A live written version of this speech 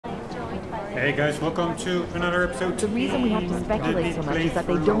Hey guys, welcome to another episode. The reason we have to speculate so much is that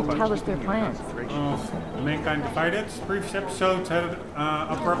they don't tell us their plans. Mankind Divided. Previous episode had an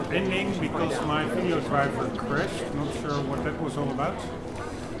abrupt ending because my video driver crashed. Not sure what that was all about.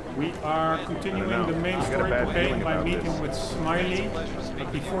 We are continuing the main story campaign by meeting with Smiley.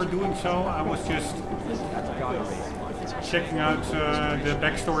 But before doing so, I was just checking out the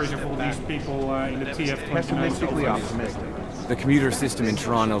backstories of all these people in the TF-29. Pessimistically optimistic. The commuter system in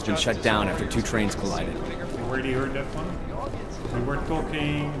Toronto has been shut down after two trains collided. You already heard that one? We were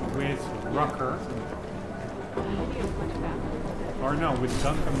talking with Rucker. Or no, with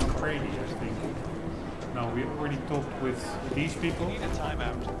Duncan McCready, I think. No, we already talked with these people.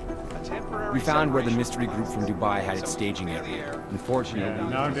 We found where the mystery group from Dubai had its staging area. Unfortunately... Yeah,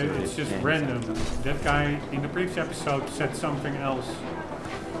 now it's just random. That guy in the previous episode said something else.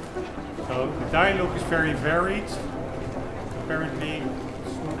 So the dialogue is very varied. Apparently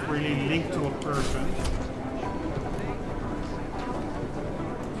it's not really linked to a person.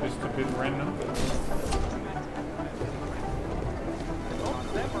 Just a bit random.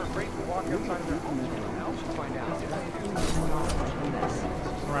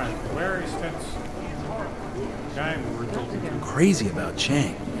 Right, where is that guy we were talking to? Crazy about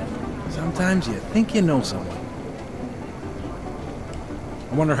Chang. Sometimes you think you know someone.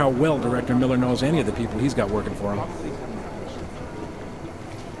 I wonder how well Director Miller knows any of the people he's got working for him.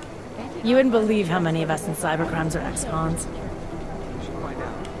 You wouldn't believe how many of us in cybercrimes are ex-cons.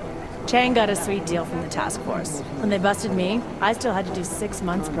 Chang got a sweet deal from the task force. When they busted me, I still had to do 6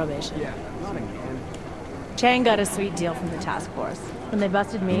 months probation. Chang got a sweet deal from the task force. When they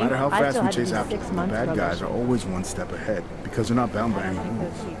busted me, no matter how I fast still we had to chase do after 6 them, the months bad probation. guys are always one step ahead because they're not bound by any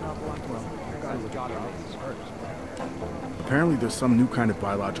rules. Apparently there's some new kind of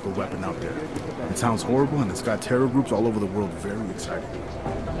biological weapon out there. It sounds horrible and it's got terror groups all over the world very excited.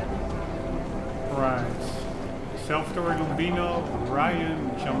 Right. Salvatore Lombino,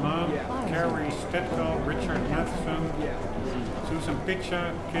 Ryan Jaman, Carrie Stetko, Richard Matheson, Susan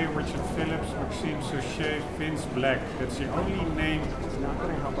Picha, K. Richard Phillips, Maxime Suchet, Vince Black. That's the only name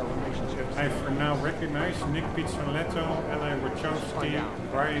I for now recognize. Nick Pizzoletto, Eli Wachowski,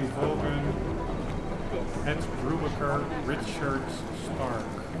 Brian Volgan, Ed Brubaker, Richard Stark.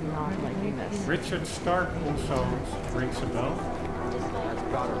 Richard Stark also rings a bell.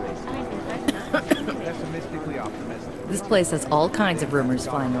 Pessimistically optimistic. This place has all kinds of rumors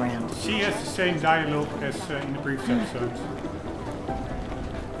flying around. She has the same dialogue as in the previous episodes.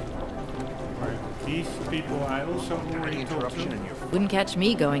 Right, these people I also already talked to. Wouldn't catch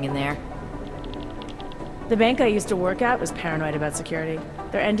me going in there. The bank I used to work at was paranoid about security.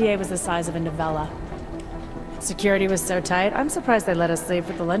 Their NDA was the size of a novella. Security was so tight, I'm surprised they let us leave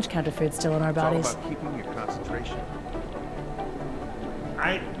with the lunch counter food still in our bodies. It's all about keeping your concentration.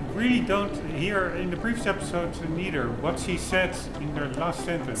 I really don't hear in the previous episode neither what she said in her last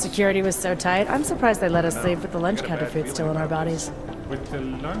sentence. Security was so tight, I'm surprised they let us leave with the lunch counter food still in our bodies. With the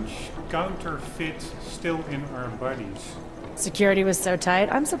lunch counterfeit still in our bodies. Security was so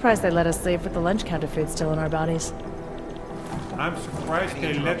tight, I'm surprised they let us leave with the lunch counter food still in our bodies. I'm surprised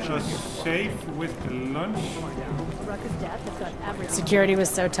they let us save with the lunch. Security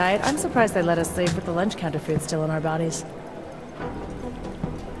was so tight, I'm surprised they let us leave with the lunch counter food still in our bodies.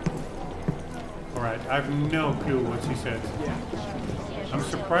 Alright, I have no clue what she said. I'm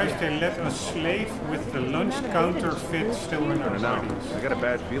surprised they let us slave with the lunch counterfeit still in our bodies. I got a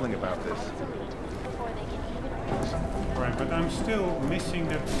bad feeling about this. Alright, but I'm still missing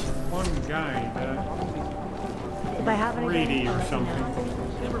that one guy, If I have Brady or something.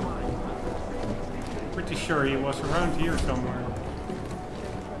 Pretty sure he was around here somewhere.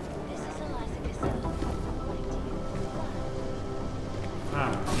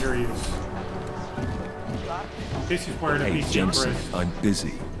 Ah, here he is. This is where the Hey, PC Jensen, is. I'm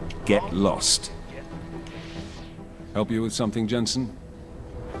busy. Get lost. Help you with something, Jensen?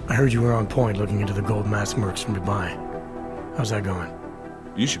 I heard you were on point looking into the gold mask mercs from Dubai. How's that going?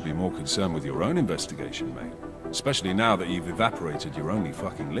 You should be more concerned with your own investigation, mate. Especially now that you've evaporated your only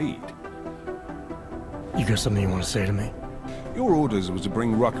fucking lead. You got something you want to say to me? Your orders was to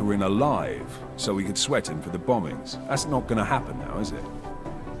bring Rucker in alive, so we could sweat him for the bombings. That's not gonna happen now, is it?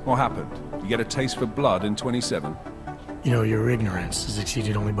 What happened? You get a taste for blood in 27? You know, your ignorance is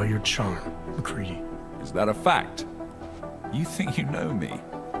exceeded only by your charm, McCready. Is that a fact? You think you know me?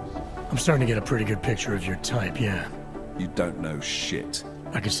 I'm starting to get a pretty good picture of your type, yeah. You don't know shit.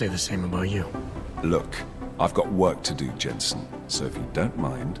 I could say the same about you. Look, I've got work to do, Jensen, so if you don't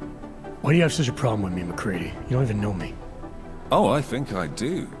mind... Why do you have such a problem with me, McCready? You don't even know me. Oh, I think I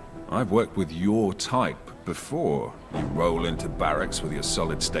do. I've worked with your type Before you roll into barracks with your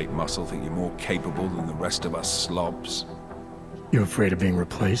solid-state muscle, think you're more capable than the rest of us slobs? You afraid of being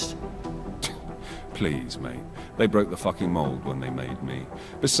replaced? Please, mate. They broke the fucking mold when they made me.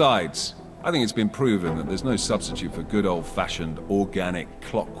 Besides, I think it's been proven that there's no substitute for good old-fashioned organic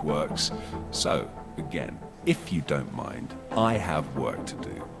clockworks. So, again, if you don't mind, I have work to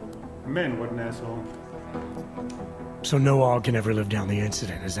do. Man, what an asshole. So no all can ever live down the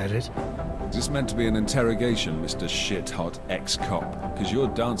incident, is that it? Is this meant to be an interrogation, Mr. Shit-hot ex-cop? Because you're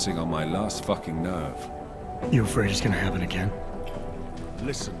dancing on my last fucking nerve. You afraid it's gonna happen again?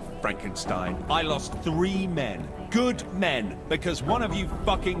 Listen, Frankenstein, I lost 3 men. Good men. Because one of you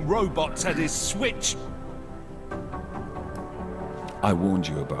fucking robots had his switch. I warned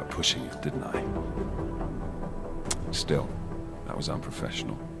you about pushing it, didn't I? Still, that was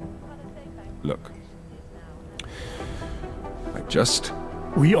unprofessional. Look.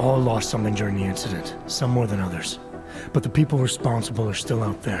 We all lost something during the incident, some more than others. But the people responsible are still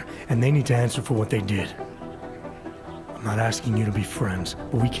out there, and they need to answer for what they did. I'm not asking you to be friends,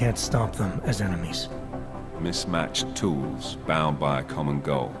 but we can't stop them as enemies. Mismatched tools, bound by a common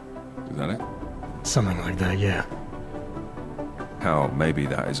goal. Is that it? Something like that, yeah. Hell, maybe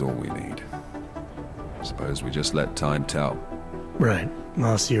that is all we need. Suppose we just let time tell. Right.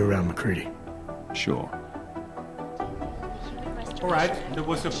 I'll see you around, McCready. Sure. Alright, that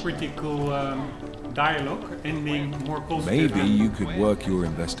was a pretty cool dialogue, ending more positive. Maybe you could work your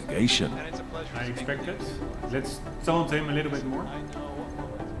investigation. I expected. Let's taunt him a little bit more.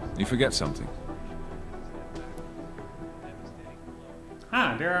 You forget something.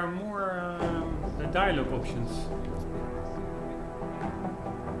 Ah, there are more dialogue options.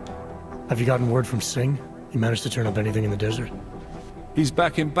 Have you gotten word from Singh? You managed to turn up anything in the desert? He's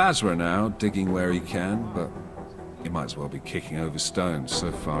back in Basra now, digging where he can, but he might as well be kicking over stones.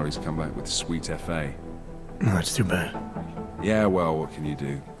 So far, he's come back with sweet FA. No, that's too bad. Yeah, well, what can you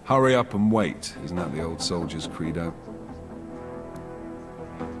do? Hurry up and wait. Isn't that the old soldier's credo?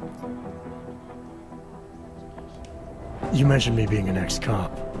 You mentioned me being an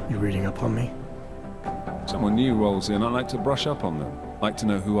ex-cop. You reading up on me? Someone new rolls in. I like to brush up on them. Like to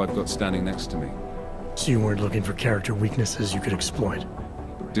know who I've got standing next to me. So you weren't looking for character weaknesses you could exploit?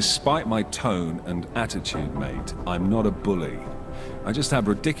 Despite my tone and attitude, mate, I'm not a bully. I just have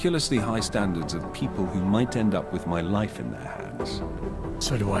ridiculously high standards of people who might end up with my life in their hands.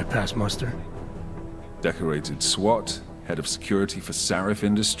 So do I pass muster? Decorated SWAT, head of security for Sarif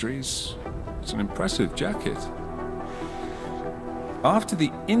Industries. It's an impressive jacket. After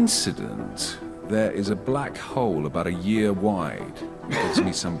the incident, there is a black hole about a year wide. It gives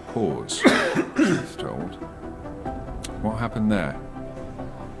me some pause, truth told. What happened there?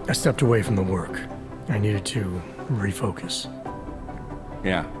 I stepped away from the work. I needed to refocus.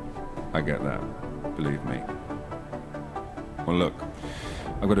 Yeah, I get that. Believe me. Well, look,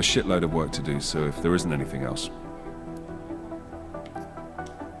 I've got a shitload of work to do, so if there isn't anything else...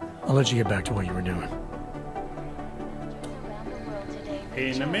 I'll let you get back to what you were doing.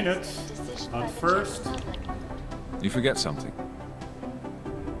 In a minute, but first... You forget something.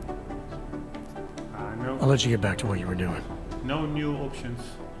 I'll let you get back to what you were doing. No new options.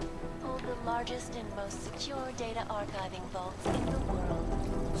 Hold the largest and most secure data archiving vaults in the world.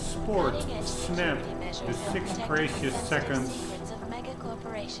 Sport, snap, the 6 precious seconds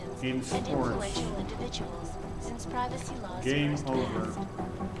in sports. Game over.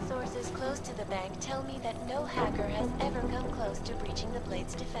 Sources close to the bank tell me that no hacker has ever come close to breaching the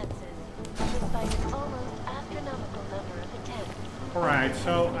Blade's defenses, despite an almost astronomical number of attempts. Alright,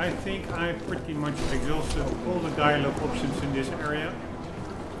 so I think I pretty much exhausted all the dialogue options in this area.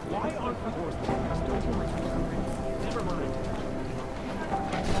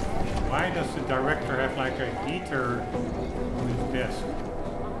 Why does the director have like a heater on his desk?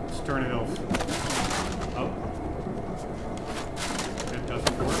 Let's turn it off. Oh. That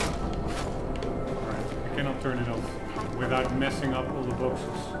doesn't work. Alright, I cannot turn it off without messing up all the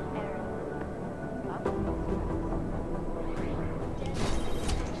boxes.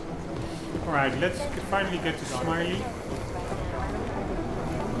 Alright, let's finally get to Smiley.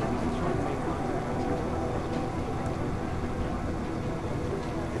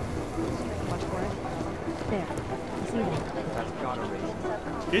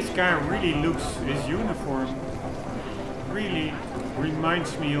 This guy really looks, his uniform really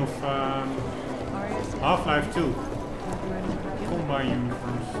reminds me of Half-Life 2. Combine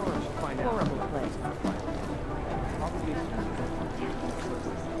uniforms.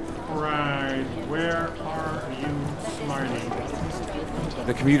 Alright, where are you, Smiley?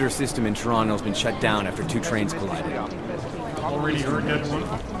 The commuter system in Toronto has been shut down after 2 trains collided. Already heard that one.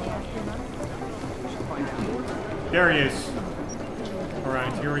 There he is.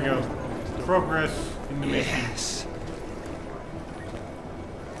 Alright, here we go. Progress in the mission. Yes.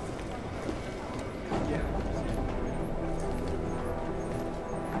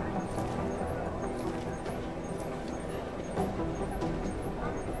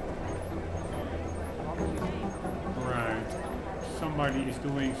 Alright. Somebody is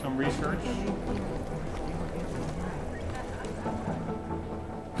doing some research.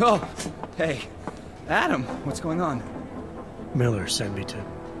 Oh, hey. Adam, what's going on? Miller sent me to.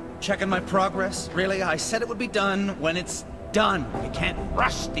 Checking my progress? Really? I said it would be done when it's done. You can't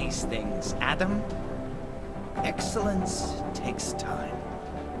rush these things, Adam. Excellence takes time.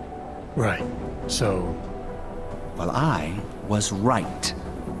 Right. So... Well, I was right.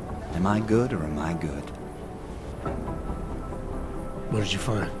 Am I good or am I good? what did you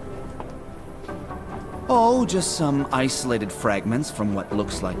find? Oh, just some isolated fragments from what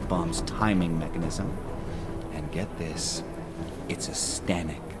looks like Bomb's timing mechanism. And get this, it's a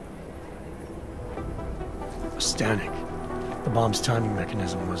Stanek. A Stanek? The bomb's timing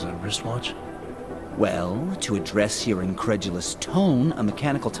mechanism was a wristwatch? Well, to address your incredulous tone, a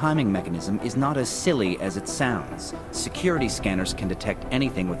mechanical timing mechanism is not as silly as it sounds. Security scanners can detect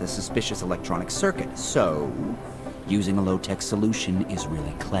anything with a suspicious electronic circuit, so using a low-tech solution is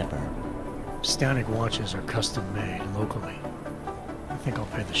really clever. Stanek watches are custom made locally. I think I'll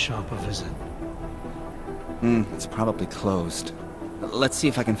pay the shop a visit. It's probably closed. Let's see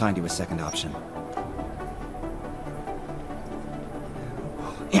if I can find you a second option.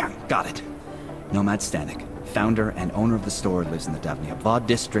 Yeah, got it. Nomad Stanek, founder and owner of the store, lives in the Davnia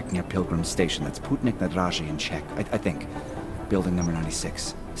district near Pilgrim Station. That's Putnik Nadraji in Czech, I think. Building number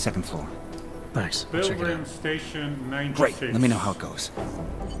 96, second floor. Thanks. Check it Pilgrim out. Station 96. Great, let me know how it goes.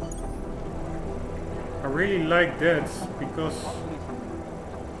 I really like that because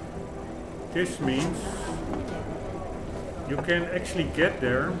this means you can actually get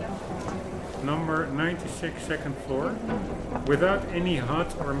there, number 96, second floor, without any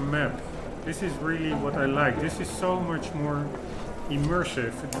HUD or map. This is really what I like. This is so much more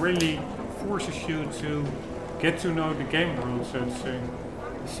immersive. It really forces you to get to know the game world, so to say,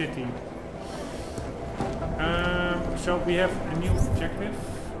 the city. So we have a new objective,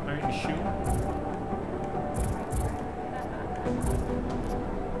 I assume.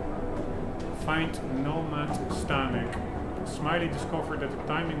 Find Nomad Stanek. Smiley discovered that the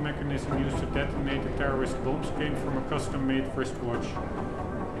timing mechanism used to detonate the terrorist bombs came from a custom-made wristwatch.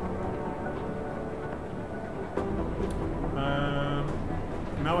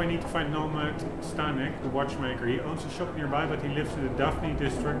 Now I need to find Nomad Stanek, the watchmaker. He owns a shop nearby, but he lives in the Daphne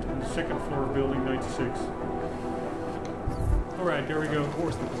district on the second floor of building 96. Alright, there we go.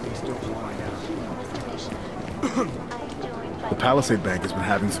 The Palisade Bank has been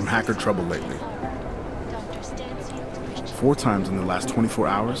having some hacker trouble lately. 4 times in the last 24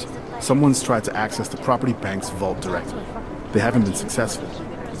 hours, someone's tried to access the property bank's vault directly. They haven't been successful.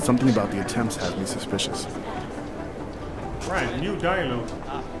 Something about the attempts has me suspicious. Right, new dialogue.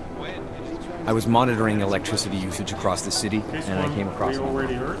 I was monitoring electricity usage across the city, This and I one came across we one.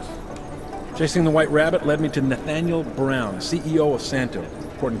 already heard. Chasing the White Rabbit led me to Nathaniel Brown, CEO of Santo.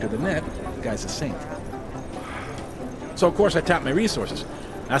 According to the net, the guy's a saint. So of course I tapped my resources.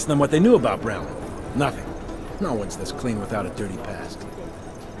 Asked them what they knew about Brown. Nothing. No one's this clean without a dirty past.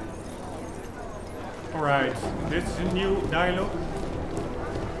 Alright, this is a new dialogue.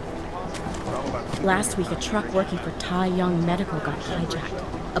 Last week, a truck working for Tai Young Medical got hijacked.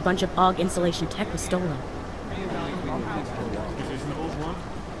 A bunch of AUG installation tech was stolen. This is an old one.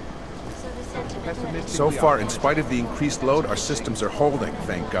 So far, in spite of the increased load, our systems are holding,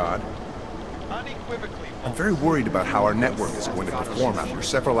 thank God. I'm very worried about how our network is going to perform after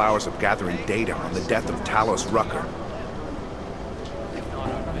several hours of gathering data on the death of Talos Rucker.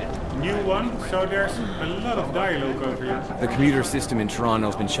 New one, so there's a lot of dialogue over here. The commuter system in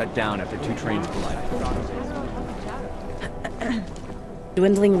Toronto's been shut down after 2 trains collided.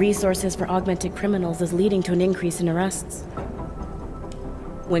 Dwindling resources for augmented criminals is leading to an increase in arrests.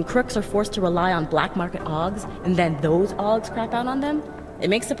 When crooks are forced to rely on black market AUGs, and then those AUGs crap out on them, it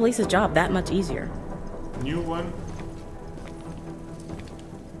makes the police's job that much easier. New one.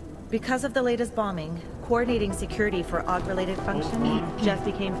 Because of the latest bombing, coordinating security for AUG-related functions just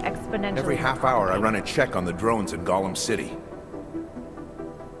became exponentially... Every half hour, I run a check on the drones in Gollum City.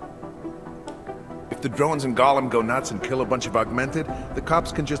 If the drones in Gollum go nuts and kill a bunch of augmented, the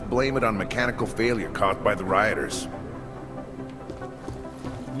cops can just blame it on mechanical failure caused by the rioters.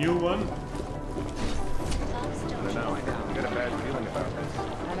 New one. I don't know, I got a bad feeling about this.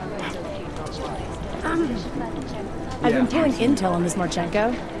 I've been pulling intel on this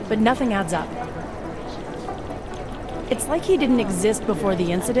Marchenko, but nothing adds up. It's like he didn't exist before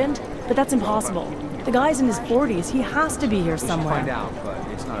the incident, but that's impossible. The guy's in his 40s. He has to be here somewhere. Find out, but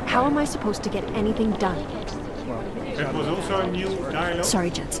it's not a How am I supposed to get anything done? That was also a new dialogue. Sorry,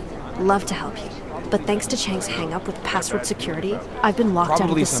 Jensen. Love to help you. But thanks to Chang's hang-up with password security, I've been locked out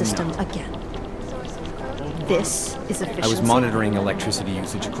of the system again. This is efficiency. I was monitoring electricity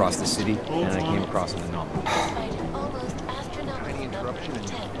usage across the city, and I came across an anomaly.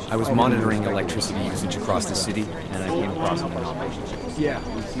 I was monitoring electricity usage across the city, and I came across an anomaly. Yeah,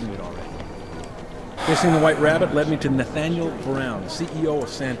 we've seen it already. Chasing the White Rabbit led me to Nathaniel Brown, CEO of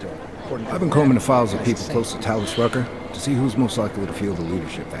Santo. I've been combing the files of people close to Talus Rucker to see who's most likely to feel the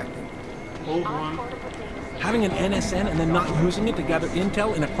leadership factor. Having an NSN and then not using it to gather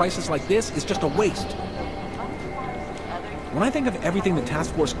intel in a crisis like this is just a waste. When I think of everything the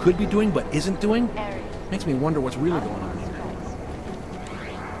task force could be doing but isn't doing, it makes me wonder what's really going on here.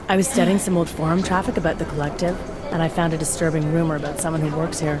 I was studying some old forum traffic about the Collective, and I found a disturbing rumor about someone who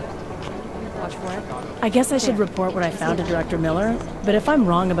works here. I guess I should report what I found to Director Miller, but if I'm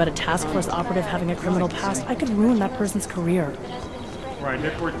wrong about a task force operative having a criminal past, I could ruin that person's career. Right,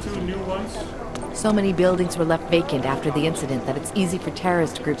 there were 2 new ones. So many buildings were left vacant after the incident that it's easy for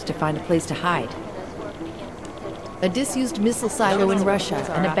terrorist groups to find a place to hide. A disused missile silo in Russia,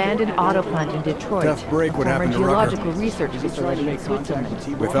 an abandoned auto plant in Detroit, Tough break what happened to geological Rucker. research facility in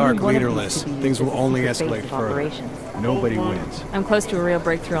Switzerland. With ARC One of these leaderless, could be things used will as only the base escalate of further. operations. Nobody wins. I'm close to a real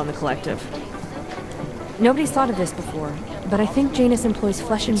breakthrough on the Collective. Nobody's thought of this before, but I think Janus employs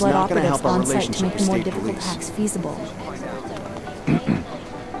flesh and blood operatives on site to make the more difficult hacks feasible.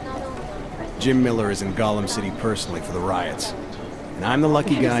 Jim Miller is in Gollum City personally for the riots. And I'm the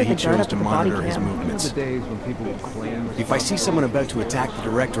lucky guy he chose to monitor his movements. If I see someone about to attack the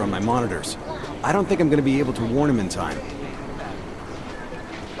director on my monitors, I don't think I'm going to be able to warn him in time.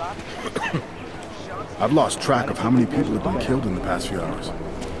 I've lost track of how many people have been killed in the past few hours.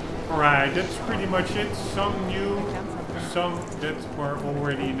 Right, that's pretty much it. Some new, some that were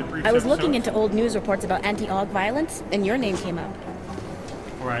already in the previous I was looking episode. into old news reports about anti-AUG violence, and your name came up.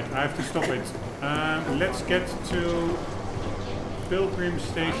 Alright, I have to stop it. Let's get to Pilgrim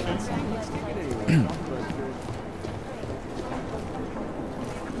Station.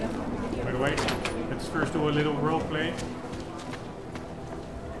 By the way, let's first do a little roleplay.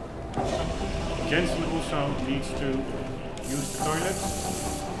 Jensen also needs to use the toilets.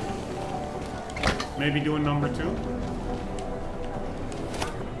 Maybe do a number 2.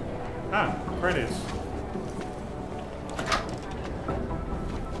 Ah, credits.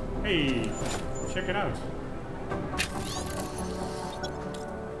 Hey, check it out.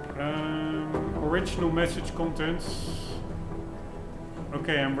 Original message contents.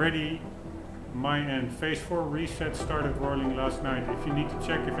 Okay, I'm ready. My end. Phase 4 reset started rolling last night. If you need to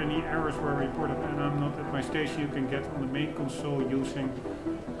check if any errors were reported and I'm not at my station, you can get on the main console using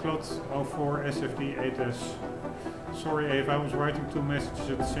CLOT04 SFD8S. Sorry Ave, I was writing 2 messages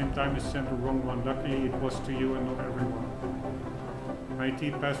at the same time and sent the wrong one. Luckily it was to you and not everyone.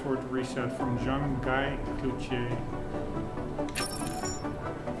 IT password reset from Jean-Guy Cloutier.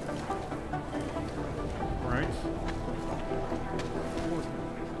 Right.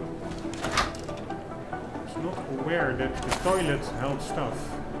 Not aware that the toilet held stuff.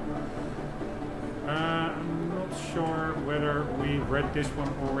 I'm not sure whether we read this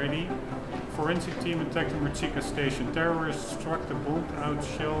one already. Forensic team attacked the Murchika station. Terrorists struck the bombed-out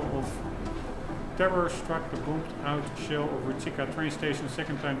shell of Ruchika train station a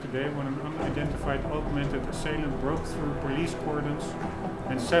second time today when an unidentified augmented assailant broke through police cordons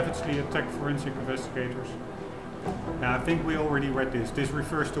and savagely attacked forensic investigators. I think we already read this. This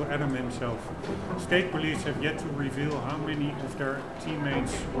refers to Adam himself. State police have yet to reveal how many of their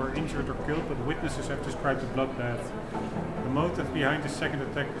teammates were injured or killed, but witnesses have described the bloodbath. The motive behind the second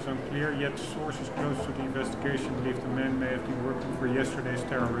attack is unclear, yet sources close to the investigation believe the man may have been working for yesterday's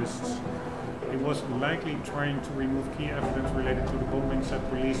terrorists. He was likely trying to remove key evidence related to the bombing, said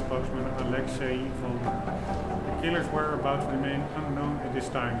police spokesman Alexei Volin. The killer's whereabouts remain unknown at this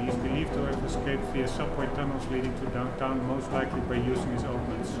time. He is believed to have escaped via subway tunnels leading to downtown, most likely by using his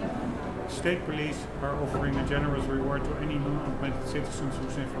augments. State police are offering a generous reward to any non-augmented citizens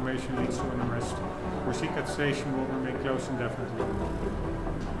whose information leads to an arrest. Ruchika station will remain closed indefinitely.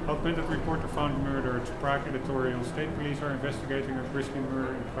 Augmented reporter found murdered. Prague editorial. State police are investigating a grisly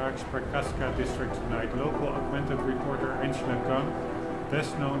murder in Prague's Prakaska district tonight. Local augmented reporter Angela Gunn,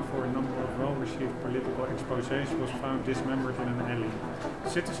 best known for a number of well-received political exposés, was found dismembered in an alley.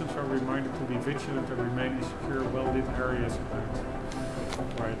 Citizens are reminded to be vigilant and remain in secure, well-lit areas at night.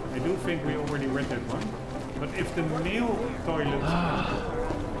 Right, I do think we already read that one. But if the male toilet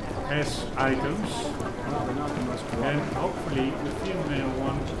has items, And hopefully the female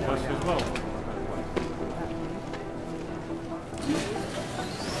one does as well.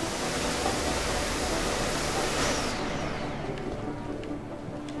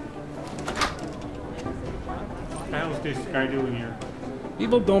 What the hell is this guy doing here?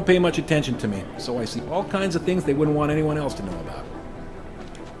 People don't pay much attention to me, so I see all kinds of things they wouldn't want anyone else to know about.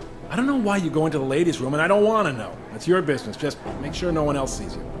 I don't know why you go into the ladies' room, and I don't want to know. That's your business. Just make sure no one else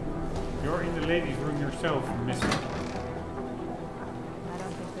sees you. You're in the ladies' room yourself, mister.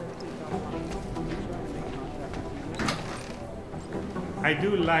 I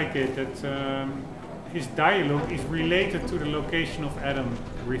do like it that his dialogue is related to the location of Adam,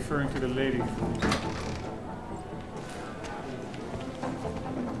 referring to the ladies' room.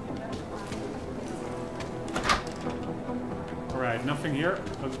 Alright, nothing here,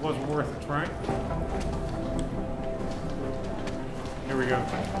 but it was worth a try. Here we go.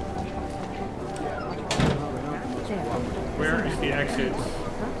 Where is the exit?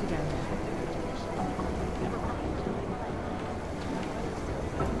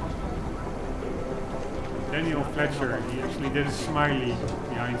 Daniel Fletcher, he actually did a smiley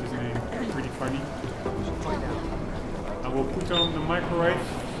behind his name. Pretty funny. I will put on the microwave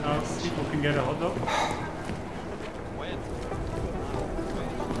so people can get a hot dog.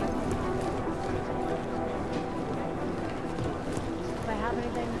 If I have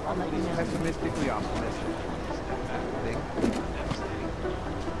anything, I'll let you know. Pessimistically optimistic.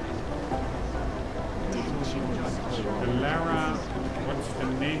 The Lara, what's the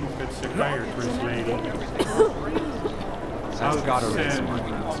name of that psychiatrist lady?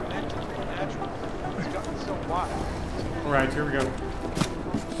 Alright, here we go.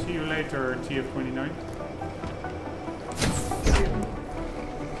 See you later, TF29.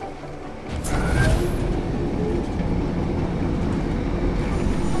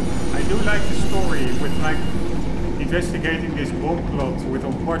 I do like the story with like investigating this bomb plot with a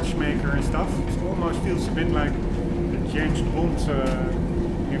watchmaker and stuff. It almost feels a bit like a James Bond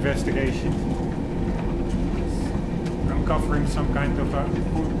investigation. Uncovering some kind of a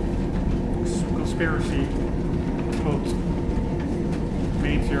conspiracy plot,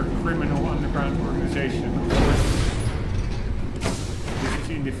 major criminal underground organization. This is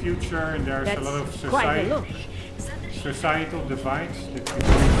in the future, and there's a lot of societal divides that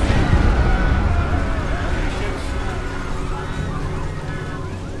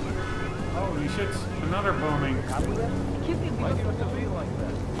holy shit, another bombing.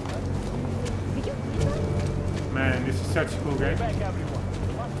 Man, this is such a cool game.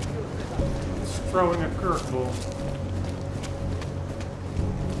 It's throwing a curveball.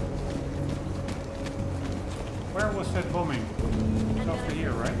 Where was that bombing? It's over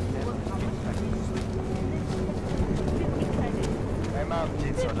here, right?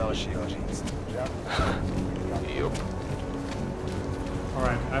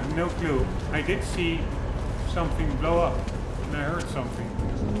 Alright, I have no clue. I did see something blow up, and I heard something.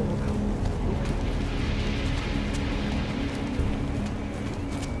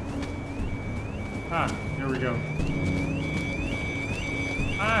 Ah, here we go.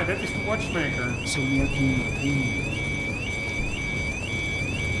 Ah, that is the watchmaker.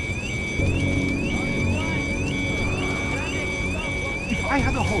 If I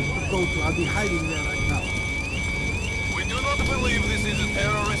had a hope to go to, I'd be hiding there right now. We do not believe this is a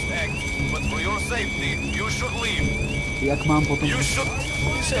terrorist act, but for your safety, you should leave. You should.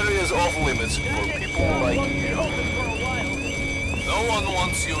 This area is off limits for people like you. No one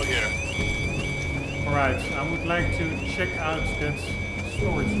wants you here. Alright, I would like to check out that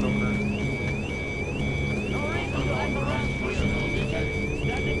storage locker.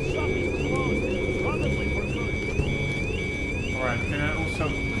 Alright, can I also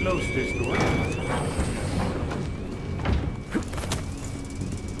close this door?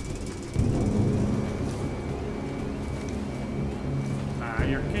 Ah,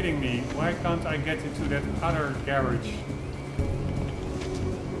 you're kidding me. Why can't I get into that other garage?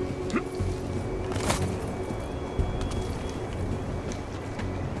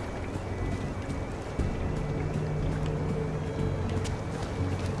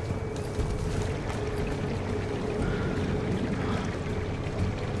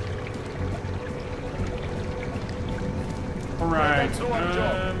 Alright,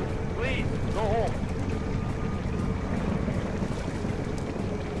 please, go home.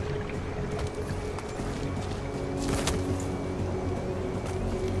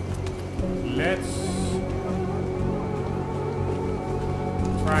 Let's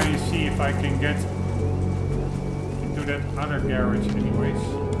try and see if I can get into that other garage anyways.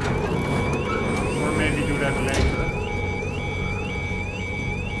 Or maybe do that later.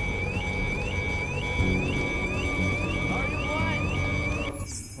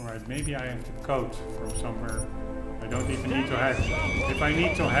 Alright, maybe I have the code from somewhere. I don't even need to hack. If I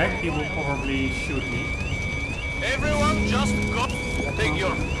need to hack, he will probably shoot me. Everyone just go. Take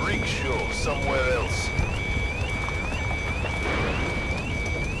your freak show somewhere else.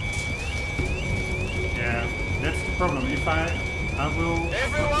 Yeah, that's the problem. If I will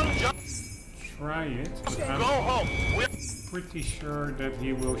Everyone just try it. go home. We're Pretty sure that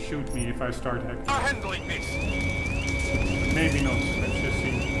he will shoot me if I start hacking. handling this. Maybe not. Let's just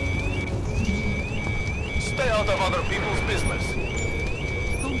see. Stay out of other people's business.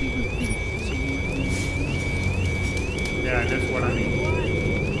 Yeah, that's what I mean.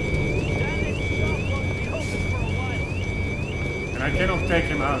 And I cannot take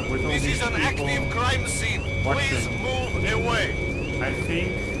him out with all This these is an people active crime scene. watching. Please move away. I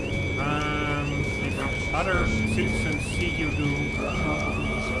think if other citizens see you do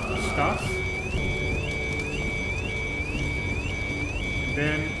stuff,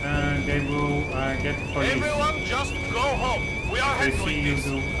 then they will get the police. Everyone just go home. We are They see handling you this.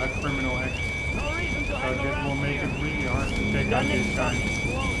 do a criminal act. So that will make it really hard to take out this guy.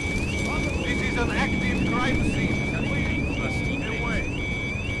 This is an active crime scene. Please away.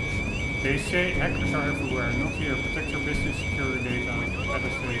 They say hackers are everywhere, not here. Protect your business, secure your data, have a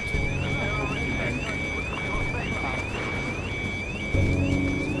state, property bank. What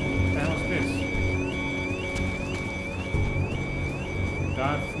the hell is this?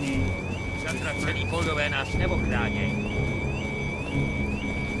 Daphne. Zatracení koldové nás neochrání.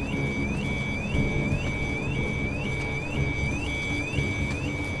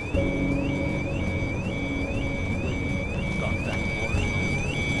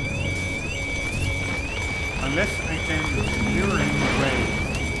 Unless I can lure him away.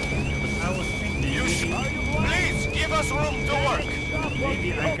 But I was thinking Please give us room to work.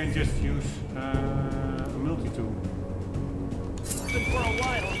 maybe I can just use a multi-tool. For a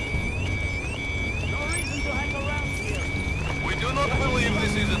while. No reason to hang around here. We do not believe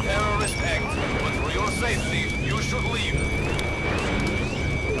this is a terrorist act, but for your safety, you should leave.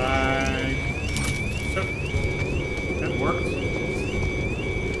 So, that worked.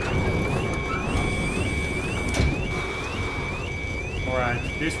 Alright,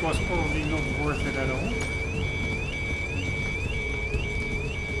 this was probably not worth it at all.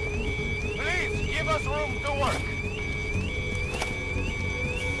 Please give us room to work.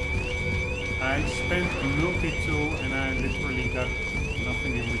 I spent a multi-tool and I literally got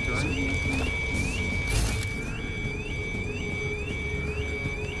nothing in return.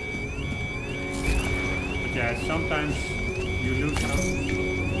 But yeah, sometimes you lose some.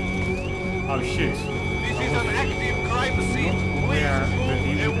 Oh shit. This is an active crime scene. Aware that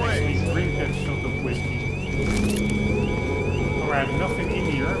he Please would move away. actually drink that shot of whiskey. Alright, nothing in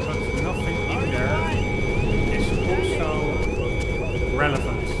here, but nothing in there is also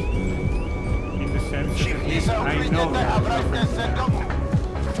relevant. In the sense that at least I know there's nothing there.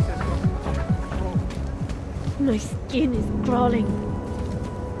 My skin is crawling.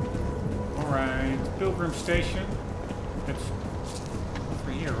 Alright, Pilgrim Station. That's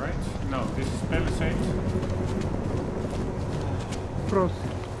over here, right? No, this is Palisades.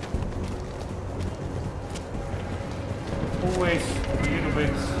 Always a little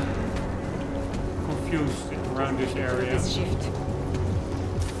bit confused around this area.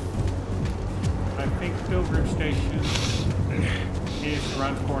 I think Pilgrim Station is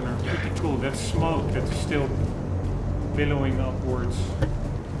around the corner. Pretty cool. That smoke that is still billowing upwards.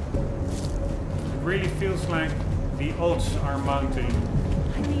 It really feels like the odds are mounting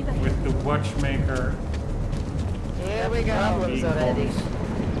with the watchmaker. Here we go. Problems already.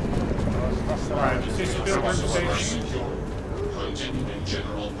 Alright, this is Pilgrim Station. Continue in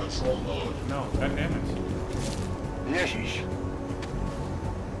general patrol mode. No, god damn it. Jezus.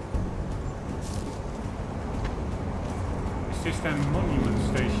 Is this then Monument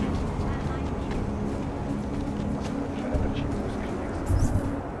Station?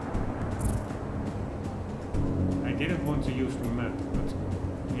 I didn't want to use the map,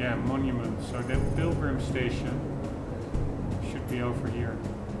 but yeah, Monument. So that Pilgrim Station should be over here.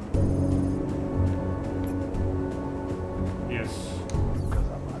 Yes.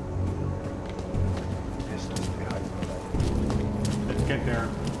 Let's get there.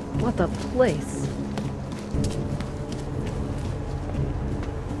 What a place.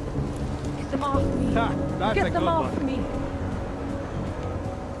 Get them off me. Get them off me.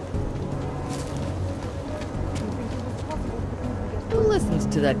 Who listens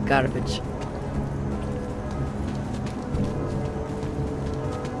to that garbage?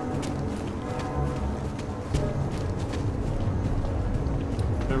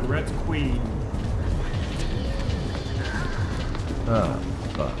 The Red Queen. Ah,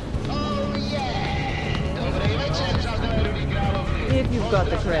 fuck. If you've got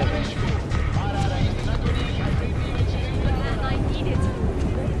the credit.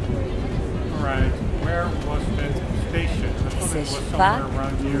 Alright, where was that station? I thought it was somewhere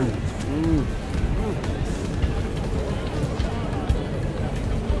around here.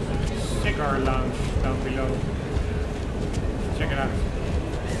 Cigar lounge down below. Check it out.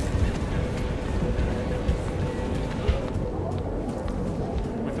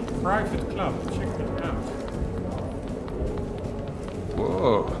 With a private club, check it out.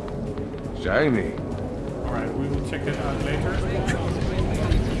 Whoa, shiny. Alright, we will check that out later.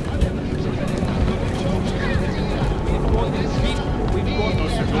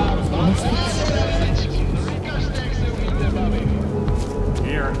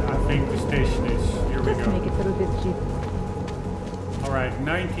 Here, I think the station is. Here we go. Alright,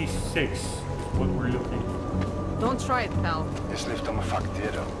 96 is what we're looking. Don't try it, pal.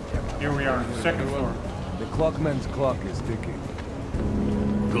 Here we are, second floor. The clockman's clock is ticking.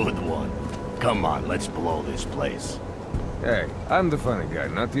 Good one. Come on, let's blow this place. Hey, I'm the funny guy,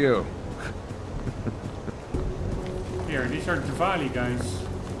 not you. Here, these are Diwali guys.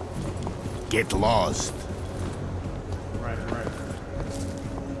 Get lost. Right.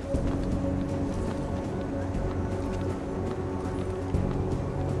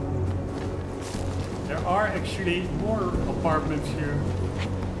 There are actually more apartments here.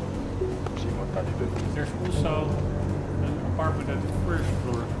 There's also an apartment at the first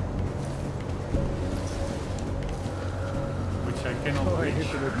floor, which I cannot reach.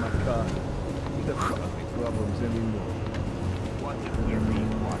 With my car. He doesn't have any problems anymore. What if we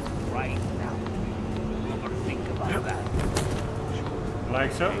want right now? Overthink about that.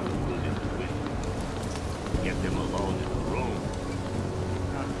 Like so? Get them alone in the room.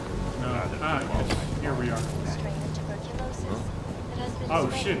 Yes, here we are. Oh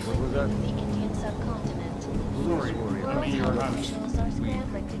shit! What was that? The Indian subcontinent. Sorry, I'm in your house. Officials are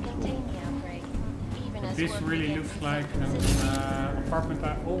scrambling to contain the outbreak. Even as This really looks like an apartment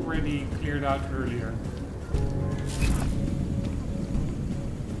I already cleared out earlier.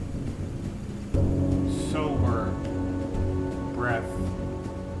 Sober breath.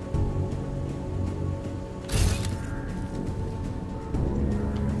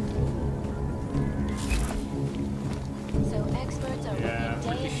 So experts are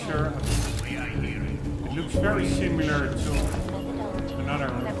Pretty sure it looks very similar to another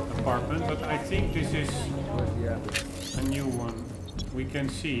apartment, but I think this is a new one. We can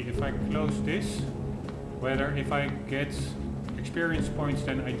see if I close this, whether if I get experience points,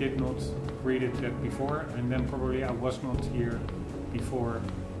 then I did not read it yet before, and then probably I was not here before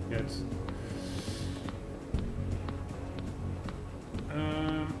yet.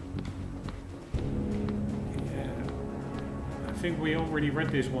 I think we already read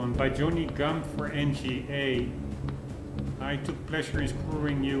this one. By Johnny Gum for NGA. I took pleasure in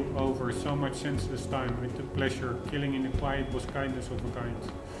screwing you over so much senseless time. I took pleasure. Killing in the quiet was kindness of a kind.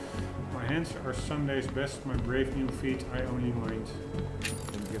 My hands are Sunday's best. My brave new feet I only mind.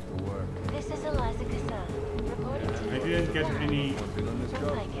 This is Eliza Kassan, reporting to you. I didn't get any...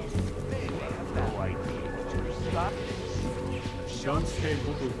 Don't stay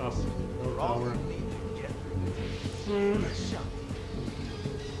bottled up. No power.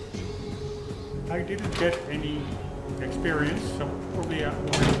 I didn't get any experience, so probably I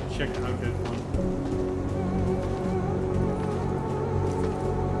want to check out that one.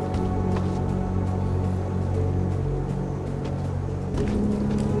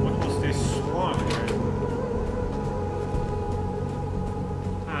 What was this swan again?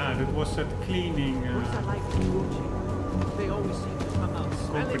 Ah, that was that cleaning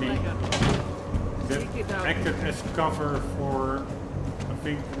company that acted as cover for, I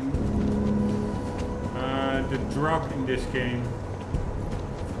think, the drug in this game. I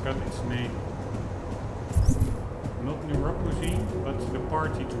forgot its name. Not Neuroposine, but the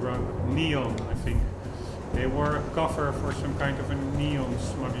party drug. Neon, I think. They were a cover for some kind of a neon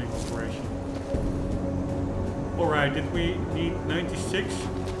smuggling operation. Alright, did we need 96?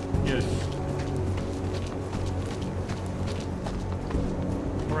 Yes.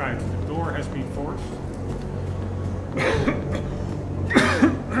 Alright, the door has been forced.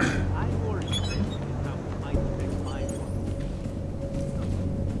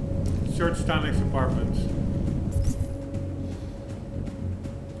 Search Stanley's apartment.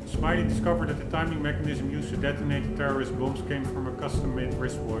 Smiley discovered that the timing mechanism used to detonate the terrorist bombs came from a custom-made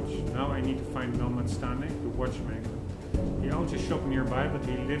wristwatch. Now I need to find Norman Stanley, the watchmaker. He owns a shop nearby, but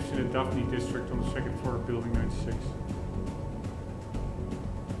he lives in the Daphne district on the second floor of Building 96.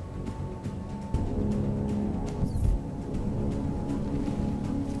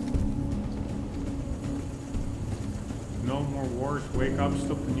 more wars. Wake up,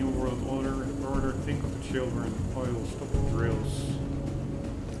 stop the New World Order, think of the children. Oil, stop the drills.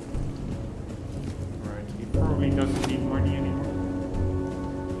 Right, he probably doesn't need money anymore.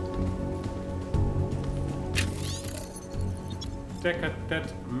 Tech at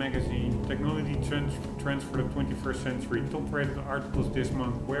That magazine. Technology trends for the 21st century. Top rated articles this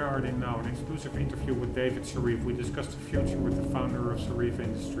month. Where are they now? An exclusive interview with David Sharif. We discussed the future with the founder of Sharif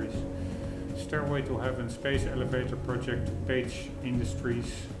Industries. Stairway to Heaven. Space Elevator Project. Page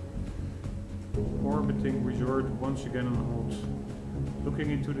Industries. Orbiting Resort once again on hold.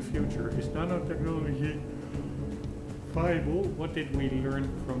 Looking into the future. Is nanotechnology viable? What did we learn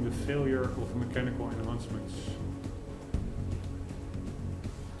from the failure of mechanical enhancements?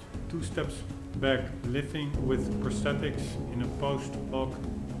 2 steps back, living with prosthetics in a post-hoc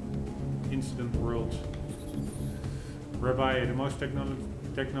incident world. Rabbi, the most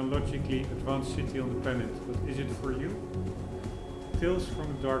technologically advanced city on the planet, but is it for you? Tales from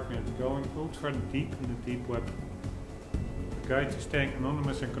the Darknet, going ultra deep in the deep web. A guide to staying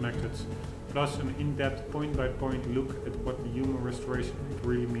anonymous and connected, plus an in-depth point-by-point look at what the human restoration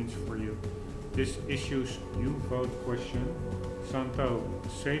really means for you. This issue's you vote question. Santo,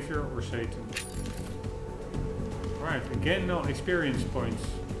 Savior or Satan? Right, again no experience points.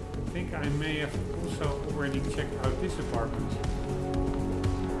 I think I may have also already checked out this apartment.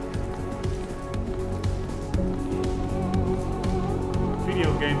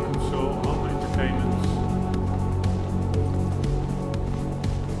 Video game console, home entertainment.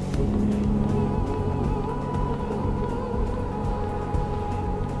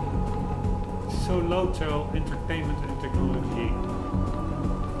 Solotel Entertainment and Technology.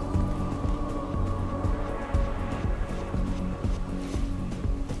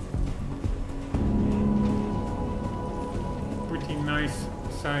 Pretty nice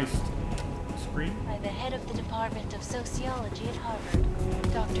sized screen. By the head of the Department of Sociology at Harvard,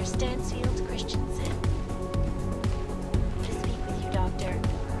 Dr. Stansfield Christensen. To speak with you, Doctor.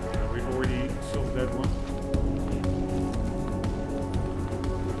 Yeah, we've already solved that one.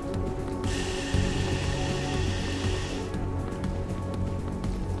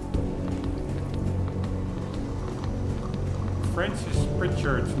 Francis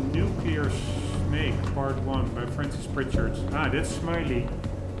Pritchard's Nuclear Snake, Part 1 by Francis Pritchard. Ah, that's Smiley,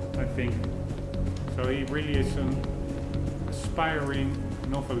 I think. So he really is an aspiring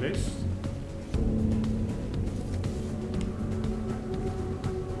novelist.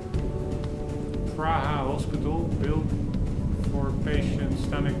 Praha Hospital, built for patient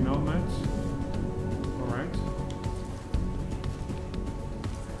stomach nomads. Alright.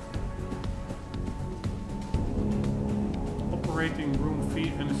 Operating room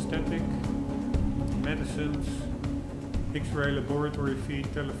fee, anesthetic, medicines, X-ray laboratory fee,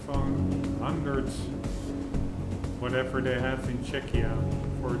 telephone, hundreds, whatever they have in Czechia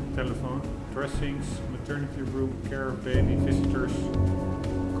for telephone, dressings, maternity room, care of baby, visitors,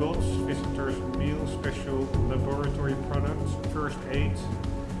 cots, visitors, meal, special laboratory products, first aid,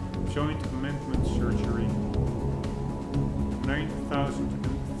 joint amendment surgery,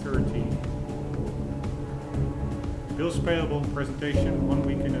 9,030. Bills payable presentation 1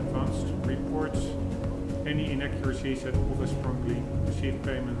 week in advance. Reports any inaccuracies at office promptly. Receive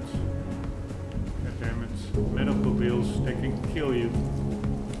payments. God damn it. Medical bills, they can kill you.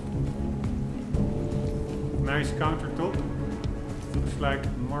 Nice countertop. Looks like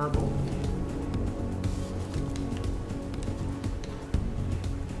marble.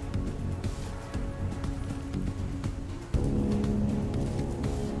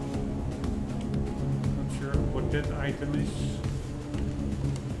 That item is.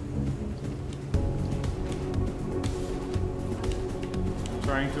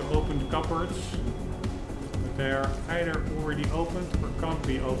 Trying to open the cupboards, but they are either already opened or can't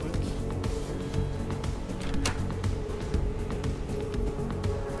be opened.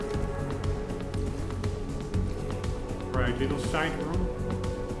 Right, little side room.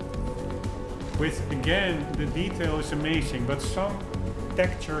 With again, the detail is amazing, but some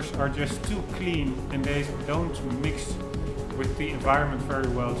textures are just too clean and they don't mix with the environment very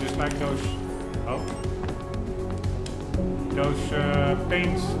well, just like those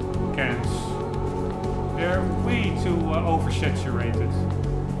paint cans. They're way too oversaturated.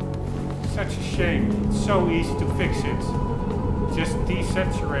 Such a shame. It's so easy to fix it. Just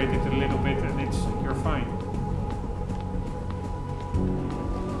desaturate it a little bit and you're fine.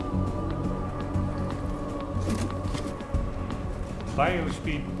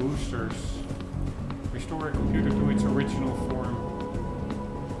 Biospeed boosters. Restore a computer to its original form.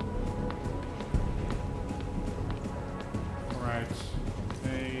 Alright.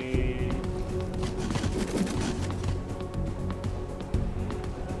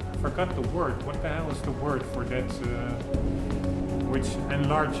 forgot the word. What the hell is the word for that? Which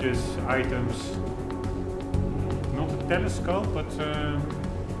enlarges items. Not a telescope, but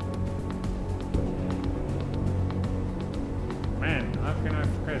man, how can I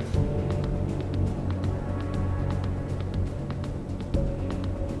forget?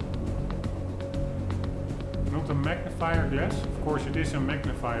 Not a magnifier glass. Of course, it is a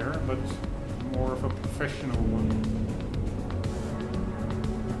magnifier, but more of a professional one.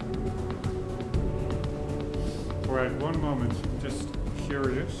 Alright, one moment, just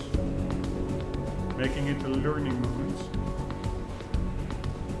curious. Making it a learning moment.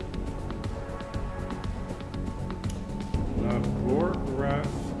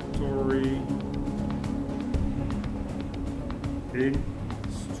 Laboratory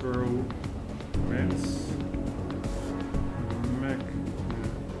instruments.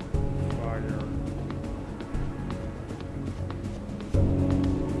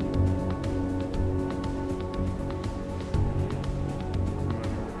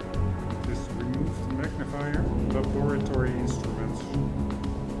 Magnifier. Laboratory instruments.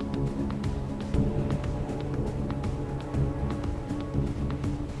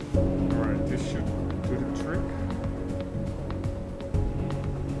 Alright, this should do the trick.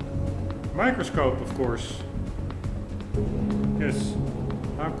 Microscope, of course. Yes,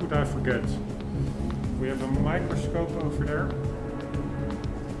 how could I forget? We have a microscope over there.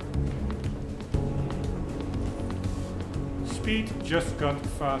 Speed just got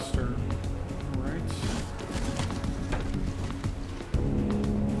faster.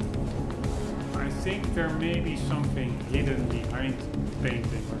 I think there may be something hidden behind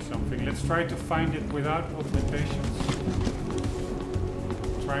painting or something. Let's try to find it without augmentations.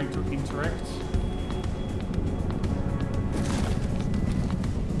 Trying to interact.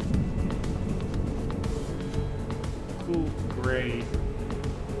 Cool gray.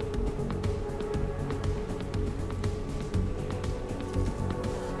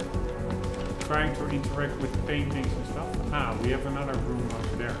 Trying to interact with paintings and stuff. Ah, we have another room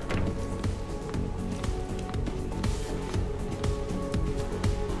over there.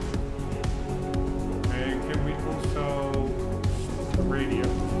 Radio.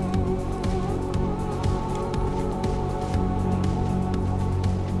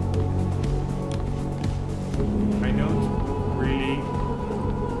 I don't really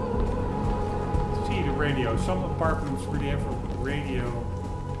see the radio. Some apartments really have a radio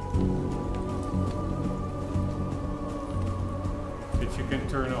that you can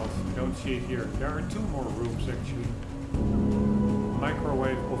turn off. I don't see it here. There are 2 more rooms actually.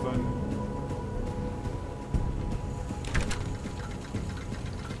 Microwave oven.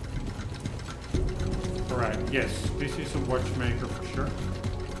 Alright, yes, this is a watchmaker for sure.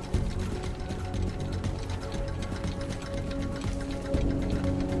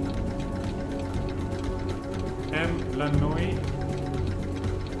 M. Lannoy,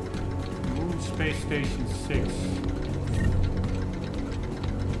 Moon Space Station 6.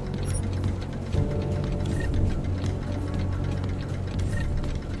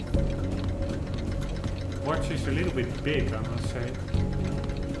 Watch is a little bit big, I must say.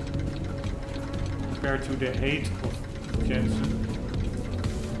 Compared to the 8 of Jensen.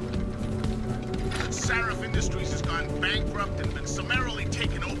 Sarif Industries has gone bankrupt and been summarily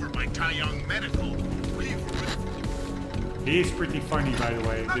taken over by Taiyang Medical. He is pretty funny, by the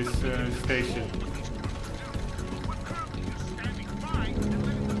way, this station.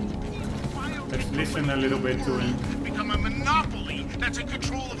 Let's listen a little bit to him. Become a monopoly that's in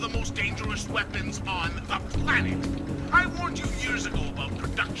control of the most dangerous weapons on the planet. I warned you years ago about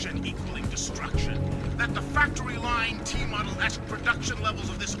production equaling destruction. That the factory line T-Model-esque production levels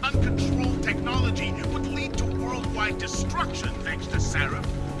of this uncontrolled technology would lead to worldwide destruction thanks to Sarif.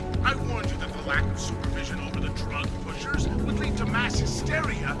 I warned you that the lack of supervision over the drug pushers would lead to mass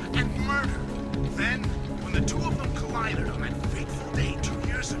hysteria and murder. Then, when the 2 of them collided on that fateful day 2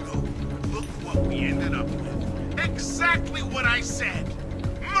 years ago, look what we ended up with. Exactly what I said.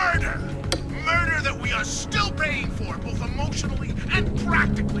 Murder! Murder that we are still paying for, both emotionally and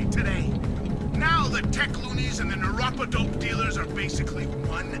practically today. Now the tech loonies and the Narapa dope dealers are basically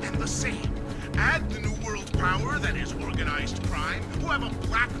one and the same. Add the New World power that is organized crime, who have a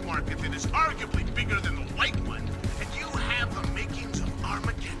black market that is arguably bigger than the white one, and you have the makings of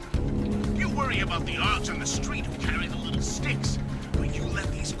Armageddon. You worry about the odds on the street who carry the little sticks, but you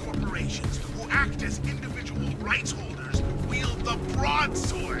let these corporations, who act as individual rights holders, wield the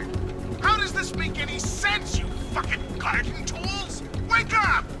broadsword. How does this make any sense, you fucking garden tools? Wake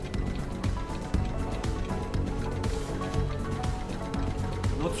up!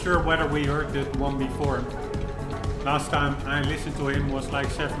 Not sure whether we heard that one before. Last time I listened to him was like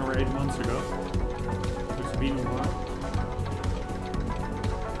 7 or 8 months ago. It's been a while.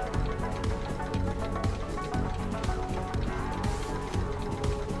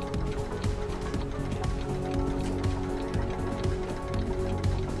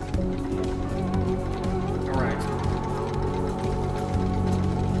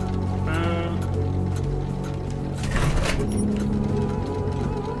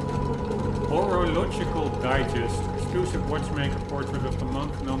 Digest, exclusive watchmaker portrait of the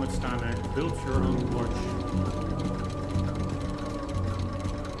monk Nomad Stanek. Build your own watch.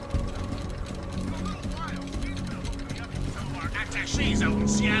 Our attachés out in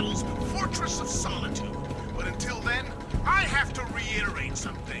Seattle's Fortress of Solitude. But until then, I have to reiterate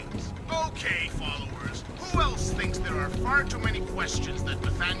some things. Okay, followers, who else thinks there are far too many questions that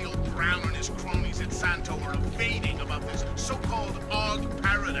Nathaniel Brown and his cronies at Santo are evading about this so-called Og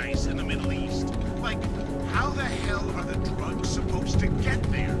paradise in the Middle East? Like, how the hell are the drugs supposed to get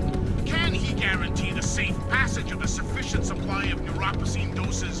there? Can he guarantee the safe passage of a sufficient supply of neuropozyne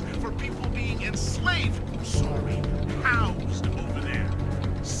doses for people being enslaved? Sorry, housed over there.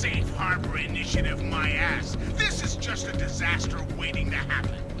 Safe harbor initiative, my ass. This is just a disaster waiting to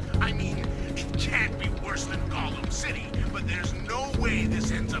happen. I mean, it can't be worse than Gollum City, but there's no way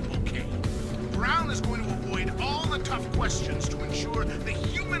this ends up okay. Brown is going to avoid all the tough questions to ensure the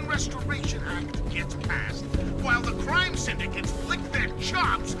Human Restoration Act gets passed, while the crime syndicates lick their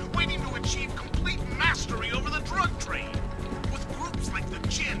chops waiting to achieve complete mastery over the drug trade. With groups like the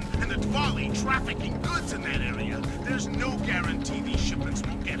Jinn and the Dvali trafficking goods in that area, there's no guarantee these shipments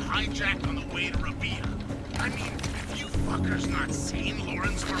won't get hijacked on the way to Rabia. I mean, if you fuckers not seen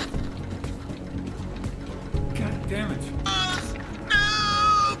Lawrence for... God damn it.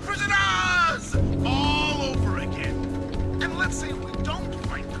 No! Prisoners! All over again. And let's say we don't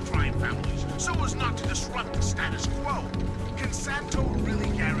fight the crime families so as not to disrupt the status quo. Can Santo really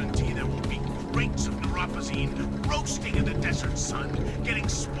guarantee there will be crates of neuropozyne roasting in the desert sun, getting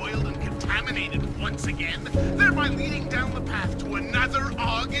spoiled and contaminated once again, thereby leading down the path to another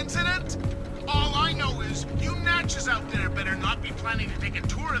Og incident? All I know is, you natches out there better not be planning to take a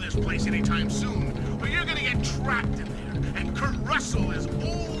tour of this place anytime soon, or you're gonna get trapped in there. And Kurt Russell is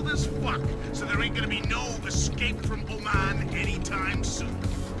old as fuck, so there ain't gonna be no escape from Oman anytime soon.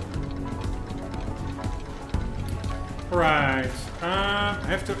 Right, I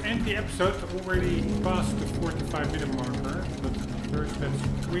have to end the episode already past the 45-minute marker, but first let's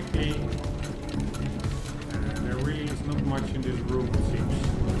quickly... there really is not much in this room, it seems.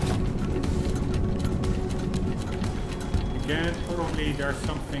 Again, probably there's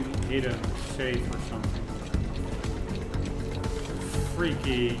something hidden, safe or something.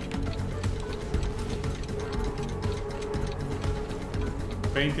 Freaky.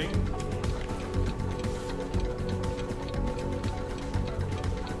 Painting.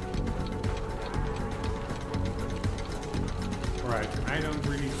 Right, I don't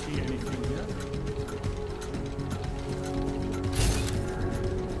really see anything here.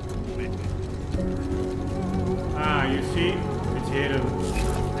 Ah, you see? It's hidden.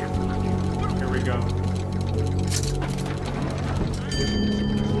 Here we go.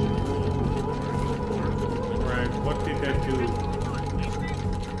 Right, what did that do?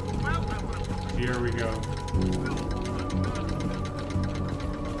 Here we go.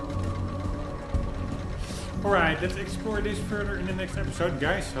 Alright, let's explore this further in the next episode.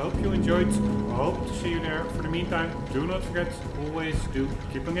 Guys, hope you enjoyed. Hope to see you there. For the meantime, do not forget, always do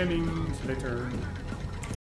keep on gaming. See you later.